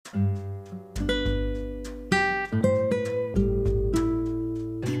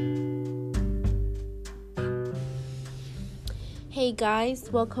Hey guys,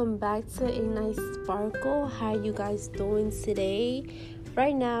 welcome back to A Nice Sparkle. How are you guys doing today?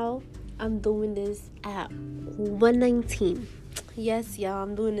 Right now, I'm doing this at 1:19. Yes, y'all,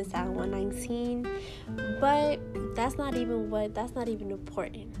 I'm doing this at 1:19. But that's not even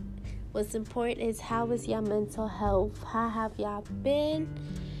important. What's important is how is y'all mental health? How have y'all been?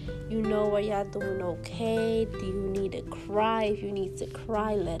 Are y'all doing okay? Do you need to cry? If you need to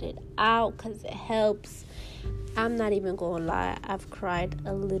cry, let it out because it helps. I'm not even gonna lie, I've cried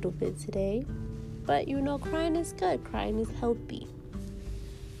a little bit today. But crying is good, crying is healthy.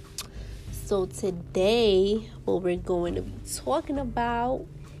 So today, what we're going to be talking about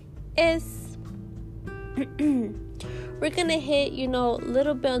is we're gonna hit, a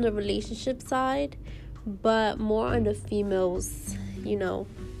little bit on the relationship side, but more on the females,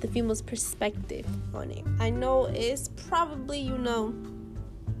 the female's perspective on it. I know it's probably, you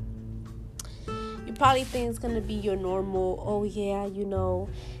probably think it's gonna be your normal, oh yeah,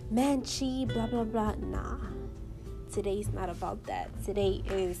 man cheat, blah blah blah. Nah, today's not about that. Today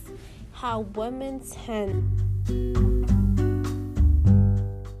is how women tend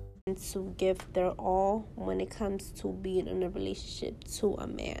to give their all when it comes to being in a relationship to a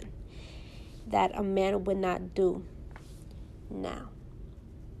man that a man would not do. Now,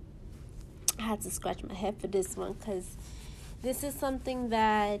 I had to scratch my head for this one because this is something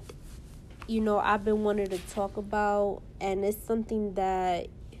that I've been wanting to talk about, and it's something that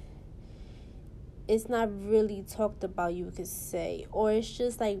it's not really talked about, you could say, or it's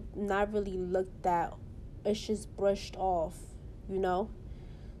just like not really looked at. It's just brushed off,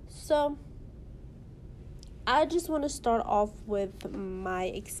 So I just want to start off with my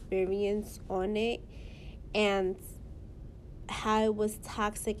experience on it and how it was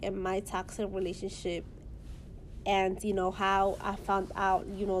toxic in my toxic relationship. And, how I found out,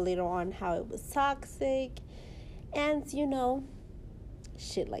 later on how it was toxic and,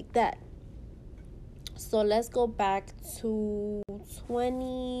 shit like that. So let's go back to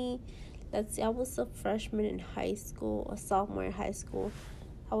I was a freshman in high school, a sophomore in high school.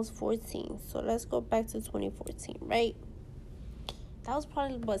 I was 14. So let's go back to 2014, right? That was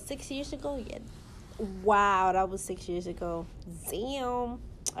probably, 6 years ago? Yeah. Wow, that was 6 years ago. Damn.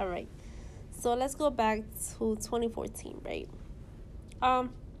 All right. So let's go back to 2014, right? I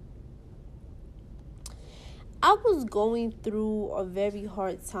was going through a very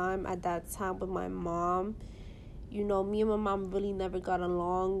hard time at that time with my mom. Me and my mom really never got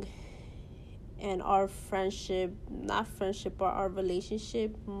along. And our but our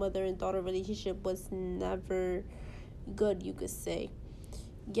relationship, mother and daughter relationship, was never good, you could say.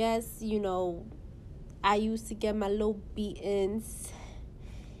 Yes, I used to get my little beatings.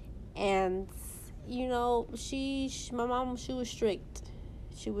 And my mom, she was strict.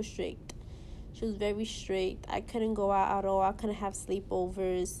 She was very strict. I couldn't go out at all. I couldn't have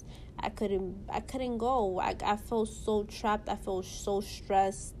sleepovers. I couldn't go. I felt so trapped. I felt so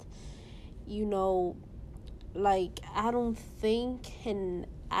stressed. I don't think, and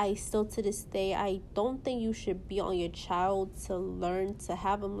I still to this day, I don't think you should be on your child to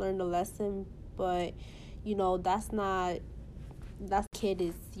have them learn the lesson. But that kid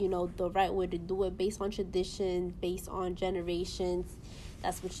is, the right way to do it, based on tradition, based on generations.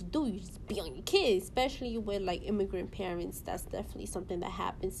 That's what you do. You just be on your kids, especially with immigrant parents. That's definitely something that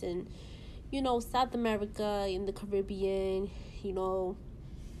happens in, South America, in the Caribbean,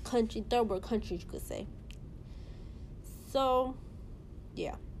 third world countries, you could say. So,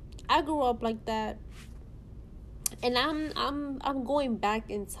 yeah, I grew up like that, and I'm going back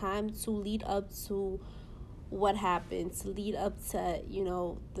in time to lead up to what happened, to lead up to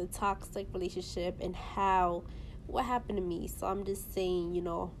the toxic relationship and what happened to me. So I'm just saying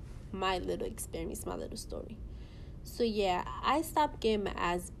my little experience, my little story. So yeah, I stopped getting my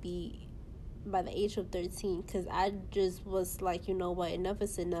ass beat by the age of 13 because I just was like, what, enough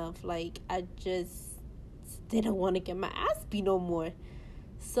is enough. I just didn't want to get my ass beat no more.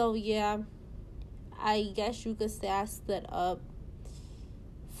 So yeah, I guess you could say I stood up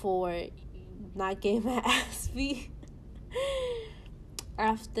for not getting my ass beat.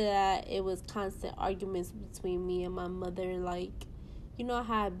 After that, it was constant arguments between me and my mother. You know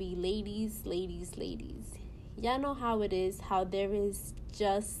how it be, ladies. Y'all know how it is, how there is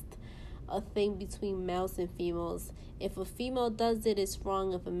just a thing between males and females. If a female does it, it's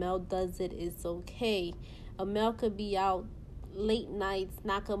wrong. If a male does it, it's okay. A male could be out late nights,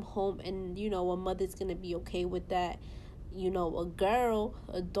 not come home, and a mother's gonna be okay with that. A girl,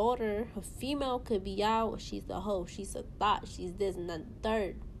 a daughter, a female could be out. She's a hoe. She's a thought. She's this and that and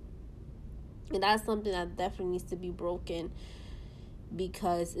third. And that's something that definitely needs to be broken.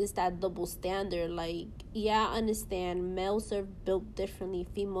 because it's that double standard. Like, yeah, I understand males are built differently,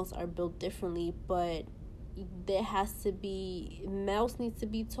 females are built differently, but there has to be, males need to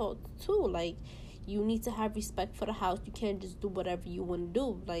be taught too. Like, you need to have respect for the house. You can't just do whatever you want to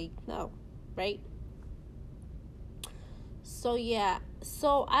do. Like, no, right? So yeah,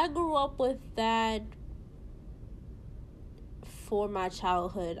 so I grew up with that for my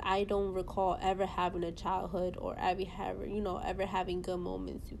childhood. I don't recall ever having a childhood or ever having good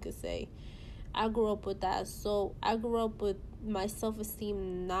moments, you could say. I grew up with that. So I grew up with my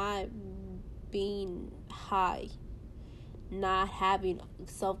self-esteem not being high, not having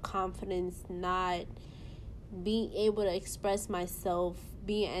self-confidence, not being able to express myself,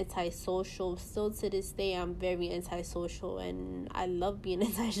 being antisocial. Still to this day, I'm very antisocial, and I love being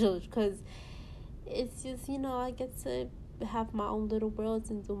antisocial because it's just, I get to have my own little worlds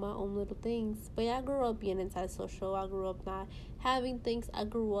and do my own little things. But yeah, I grew up being antisocial. I grew up not having things. I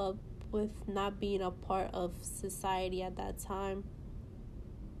grew up with not being a part of society at that time,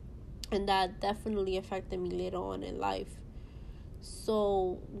 and that definitely affected me later on in life.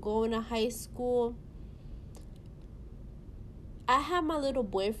 So going to high school, I had my little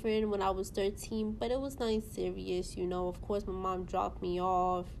boyfriend when I was 13, but it was nothing serious. Of course, my mom dropped me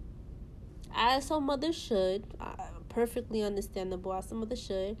off, as some mothers should. Perfectly understandable, as some mothers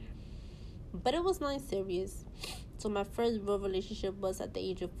should. But it was nothing serious. So my first real relationship was at the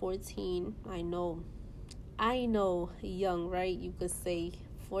age of 14. I know, young, right? You could say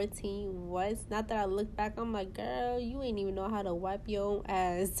 14 was. Not that I look back, I'm like, girl, you ain't even know how to wipe your own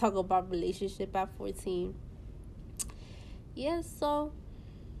ass. Talk about relationship at 14. Yeah, so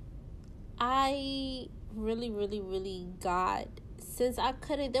I really, really, really got, since I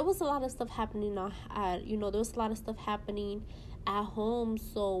couldn't, there was a lot of stuff happening there was a lot of stuff happening at home.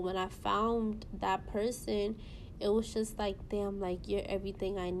 So when I found that person, it was just like, damn, like, you're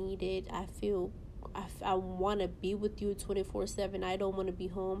everything I needed. I want to be with you 24/7. I don't want to be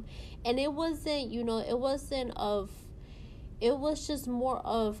home. And it wasn't, it was just more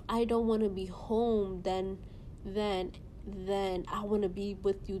of, I don't want to be home than I want to be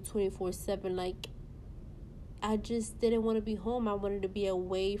with you 24/7. Like, I just didn't want to be home. I wanted to be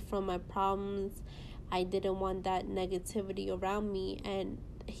away from my problems. I didn't want that negativity around me, and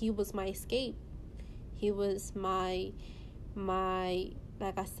he was my escape. He was my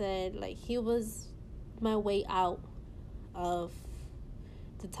like I said, like, he was my way out of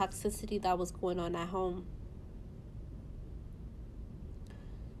the toxicity that was going on at home.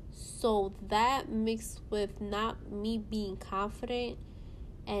 So that mixed with not me being confident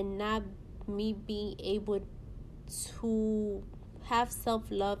and not me being able to have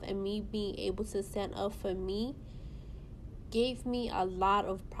self-love and me being able to stand up for me gave me a lot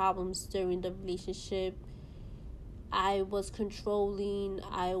of problems during the relationship. I was controlling.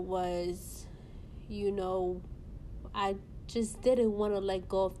 I was, I just didn't want to let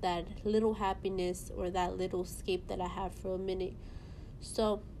go of that little happiness or that little escape that I had for a minute.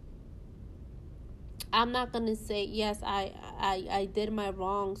 So I'm not going to say, yes, I did my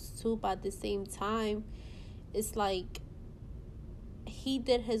wrongs too, but at the same time, it's like he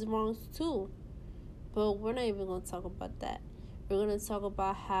did his wrongs too. But we're not even going to talk about that. We're going to talk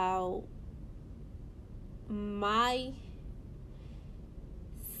about how my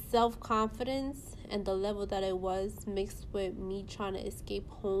self-confidence and the level that it was mixed with me trying to escape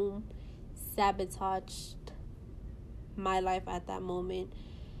home sabotaged my life at that moment.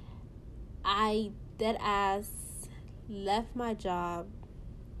 I dead ass left my job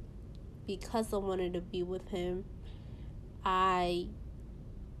because I wanted to be with him. I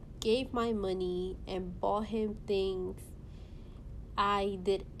gave my money and bought him things. I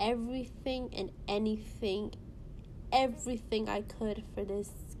did everything and anything, everything I could for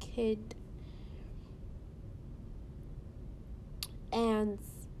this kid. And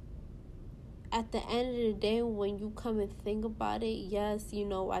at the end of the day, when you come and think about it, yes,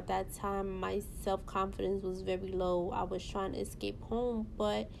 at that time, my self-confidence was very low. I was trying to escape home,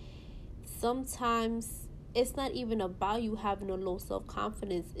 but sometimes it's not even about you having a low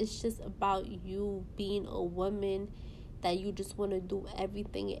self-confidence. It's just about you being a woman that you just want to do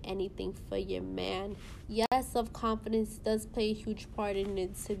everything and anything for your man. Yes, self-confidence does play a huge part in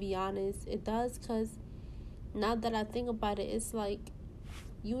it, to be honest. It does, because now that I think about it, it's like,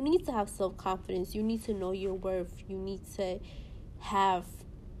 you need to have self-confidence. You need to know your worth. You need to have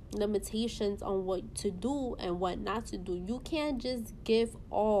limitations on what to do and what not to do. You can't just give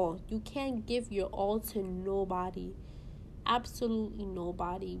all. You can't give your all to nobody. Absolutely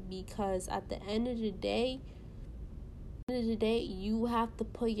nobody. Because at the end of the day, you have to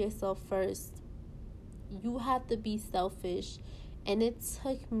put yourself first. You have to be selfish. And it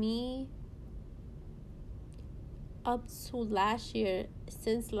took me up to last year,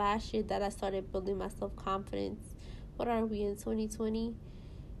 since last year, that I started building my self-confidence. What are we in 2020?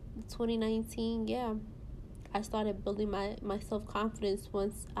 2019? Yeah. I started building my self-confidence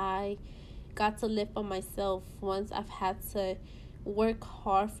once I got to live for myself, once I've had to work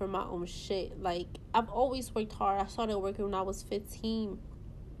hard for my own shit. Like, I've always worked hard. I started working when I was 15.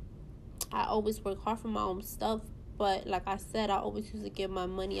 I always work hard for my own stuff. But like I said, I always used to give my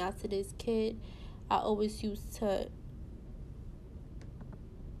money out to this kid. I always used to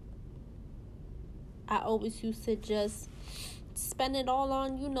just spend it all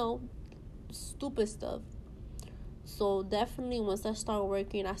on, stupid stuff. So definitely once I started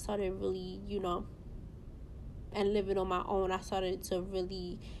working, I started really, and living on my own, I started to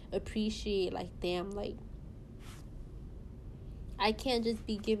really appreciate, like, damn, like, I can't just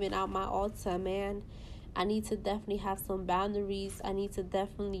be giving out my all to a man. I need to definitely have some boundaries. I need to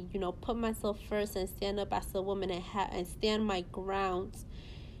definitely, put myself first and stand up as a woman and stand my ground.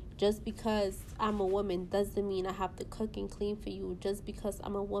 Just because I'm a woman doesn't mean I have to cook and clean for you. Just because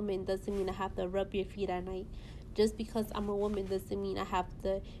I'm a woman doesn't mean I have to rub your feet at night. Just because I'm a woman doesn't mean I have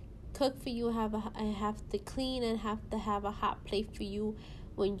to cook for you. I have to clean and have to have a hot plate for you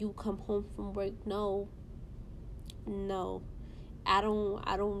when you come home from work. No. I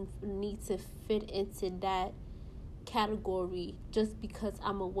don't need to fit into that category. Just because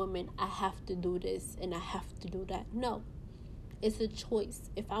I'm a woman, I have to do this and I have to do that. No. It's a choice.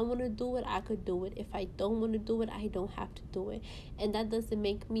 If I want to do it, I could do it. If I don't want to do it, I don't have to do it. And that doesn't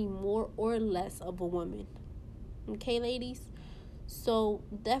make me more or less of a woman. Okay, ladies? So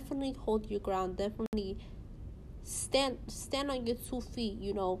definitely hold your ground. Definitely stand on your 2 feet,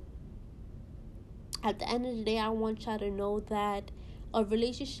 At the end of the day, I want y'all to know that a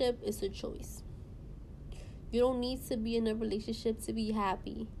relationship is a choice. You don't need to be in a relationship to be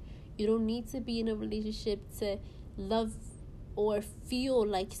happy. You don't need to be in a relationship to love or feel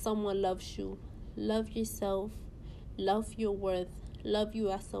like someone loves you. Love yourself. Love your worth. Love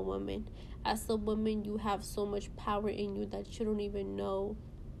you as a woman. As a woman, you have so much power in you that you don't even know.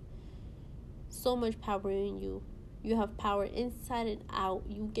 So much power in you. You have power inside and out.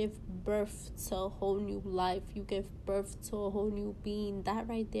 You give birth to a whole new life. You give birth to a whole new being. That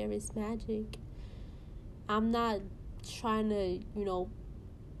right there is magic. I'm not trying to,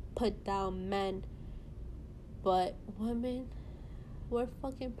 put down men. But women, we're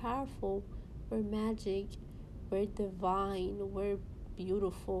fucking powerful. We're magic. We're divine. We're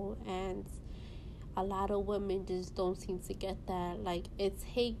beautiful. And a lot of women just don't seem to get that. Like, it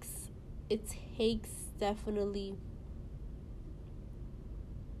takes definitely,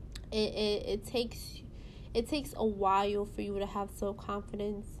 it takes a while for you to have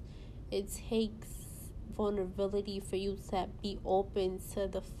self-confidence. It takes vulnerability for you to be open to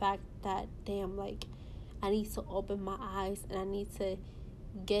the fact that, damn, like, I need to open my eyes and I need to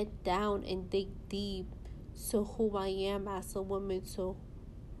get down and dig deep to who I am as a woman, to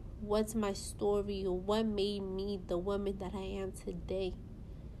what's my story, or what made me the woman that I am today.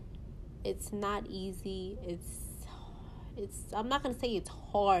 It's not easy. I'm not gonna say it's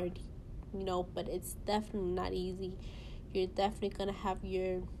hard, but it's definitely not easy. You're definitely gonna have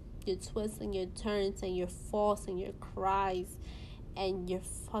your twists and your turns and your falls and your cries and your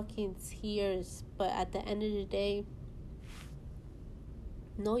fucking tears. But at the end of the day,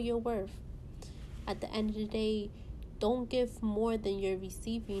 know your worth. At the end of the day, don't give more than you're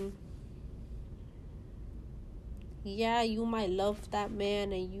receiving. Yeah, you might love that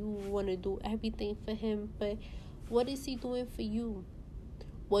man and you want to do everything for him, but what is he doing for you?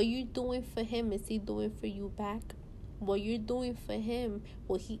 What you're doing for him, is he doing for you back? What you're doing for him,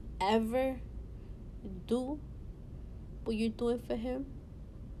 will he ever do what you're doing for him?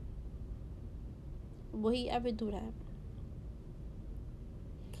 Will he ever do that?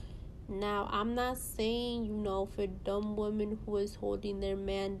 Now, I'm not saying, for dumb women who is holding their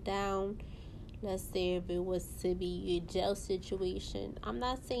man down, let's say if it was to be a jail situation, I'm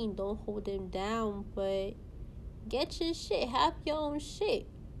not saying don't hold him down, but get your shit. Have your own shit.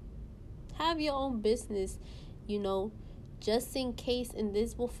 Have your own business, just in case, and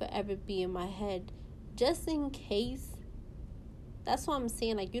this will forever be in my head, just in case. That's what I'm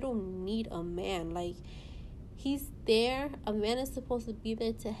saying. Like, you don't need a man. Like, he's there. A man is supposed to be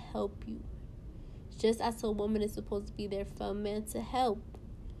there to help you, just as a woman is supposed to be there for a man to help.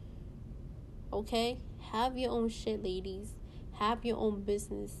 Okay? Have your own shit, ladies. Have your own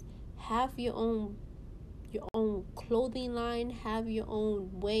business. Have your own clothing line. Have your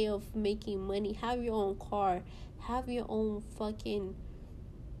own way of making money. Have your own car. Have your own fucking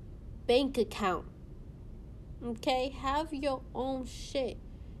bank account. Okay? Have your own shit.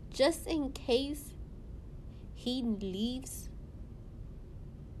 Just in case he leaves,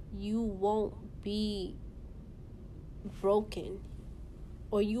 you won't be broken.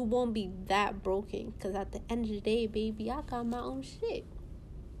 Or you won't be that broken. Because at the end of the day, baby, I got my own shit.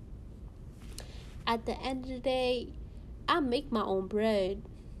 At the end of the day, I make my own bread.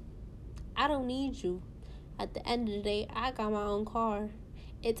 I don't need you. At the end of the day, I got my own car.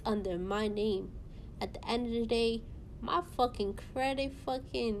 It's under my name. At the end of the day, my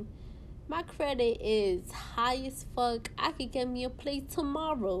credit is high as fuck. I could get me a place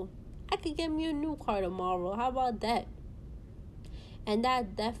tomorrow. I could get me a new car tomorrow. How about that? And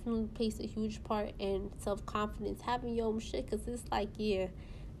that definitely plays a huge part in self-confidence. Having your own shit. Because it's like, yeah,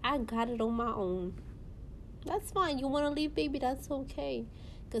 I got it on my own. That's fine. You want to leave, baby? That's okay.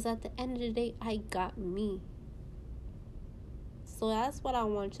 Because at the end of the day, I got me. So that's what I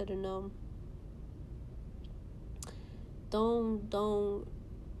want you to know. Don't, don't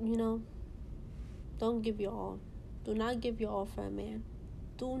give your all. Do not give your all for a man.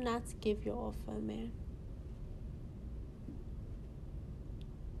 Do not give your all for a man.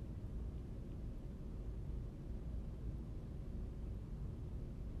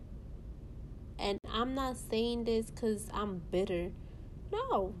 And I'm not saying this because I'm bitter.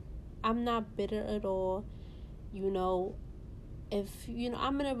 No, I'm not bitter at all. If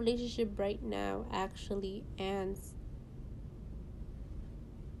I'm in a relationship right now, actually, and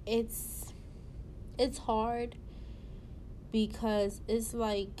it's hard because it's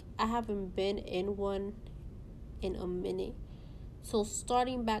like I haven't been in one in a minute. So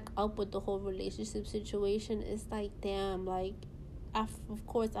starting back up with the whole relationship situation is like, damn, like, of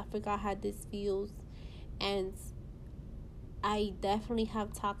course I forgot how this feels, and I definitely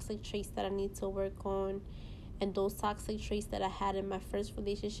have toxic traits that I need to work on. And those toxic traits that I had in my first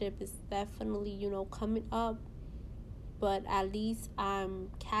relationship is definitely, coming up. But at least I'm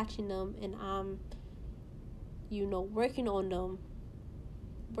catching them and I'm, working on them.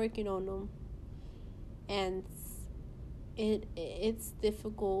 And it's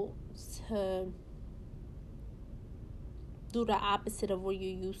difficult to do the opposite of what you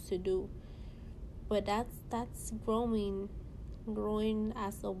used to do. But that's growing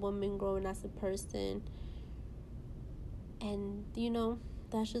as a woman, growing as a person. And,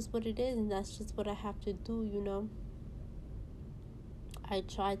 that's just what it is. And that's just what I have to do, I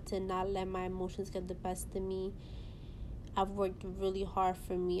try to not let my emotions get the best of me. I've worked really hard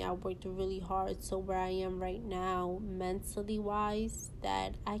for me. I worked really hard so where I am right now, mentally wise,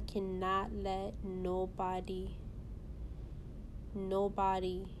 that I cannot let nobody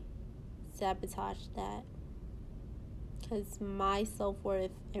sabotage that. Because my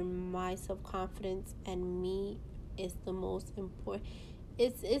self-worth and my self-confidence and me is the most important.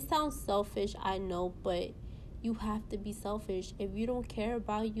 It sounds selfish, I know, but you have to be selfish. If you don't care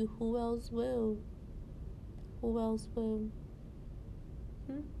about you, who else will?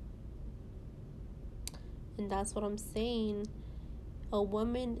 And that's what I'm saying. A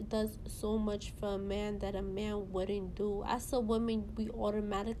woman does so much for a man that a man wouldn't do. As a woman, we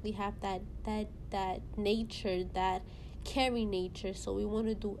automatically have that nature, that caring nature. So we want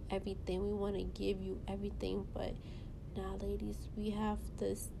to do everything. We want to give you everything. But now, ladies, we have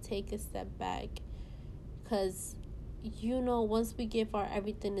to take a step back. Because, once we give our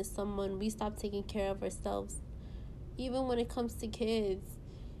everything to someone, we stop taking care of ourselves. Even when it comes to kids.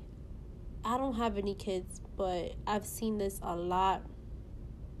 I don't have any kids, but I've seen this a lot.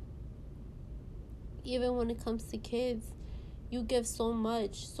 Even when it comes to kids, you give so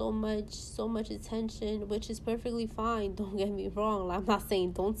much attention, which is perfectly fine. Don't get me wrong. I'm not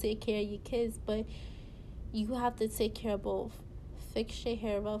saying don't take care of your kids, but you have to take care of both. Fix your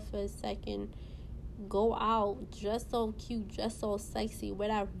hair up for a second. Go out, dress so cute, dress so sexy. Wear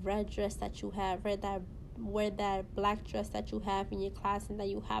that red dress that you have. Wear that black dress that you have in your class and that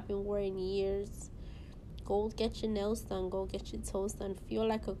you haven't worn in years. Go get your nails done. Go get your toes done. Feel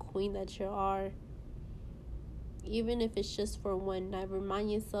like a queen that you are. Even if it's just for one night,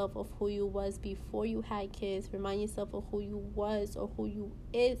 remind yourself of who you was before you had kids. Remind yourself of who you was or who you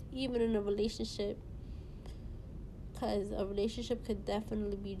is, even in a relationship. Because a relationship could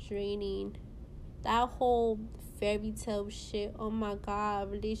definitely be draining. That whole fairy tale shit, oh my God,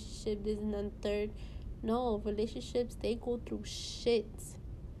 relationship, this and that third. No, relationships, they go through shit.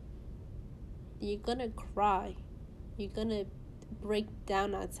 You're gonna cry. You're gonna break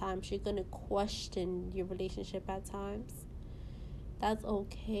down at times. You're gonna question your relationship at times. That's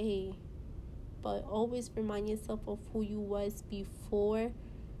okay. But always remind yourself of who you was before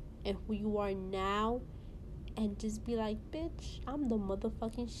and who you are now. And just be like, bitch, I'm the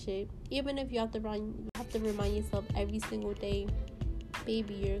motherfucking shit. Even if you have to to remind yourself every single day,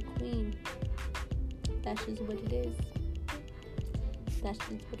 baby, you're a queen. That's just what it is. That's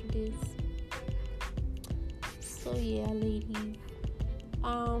just what it is. So yeah, ladies.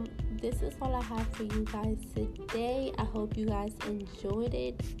 This is all I have for you guys today. I hope you guys enjoyed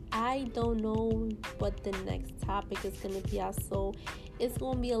it. I don't know what the next topic is gonna be, so it's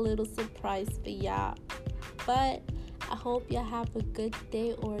gonna be a little surprise for y'all. But I hope y'all have a good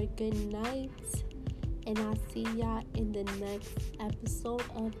day or a good night, and I'll see y'all in the next episode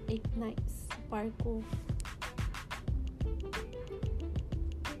of Ignite Sparkle.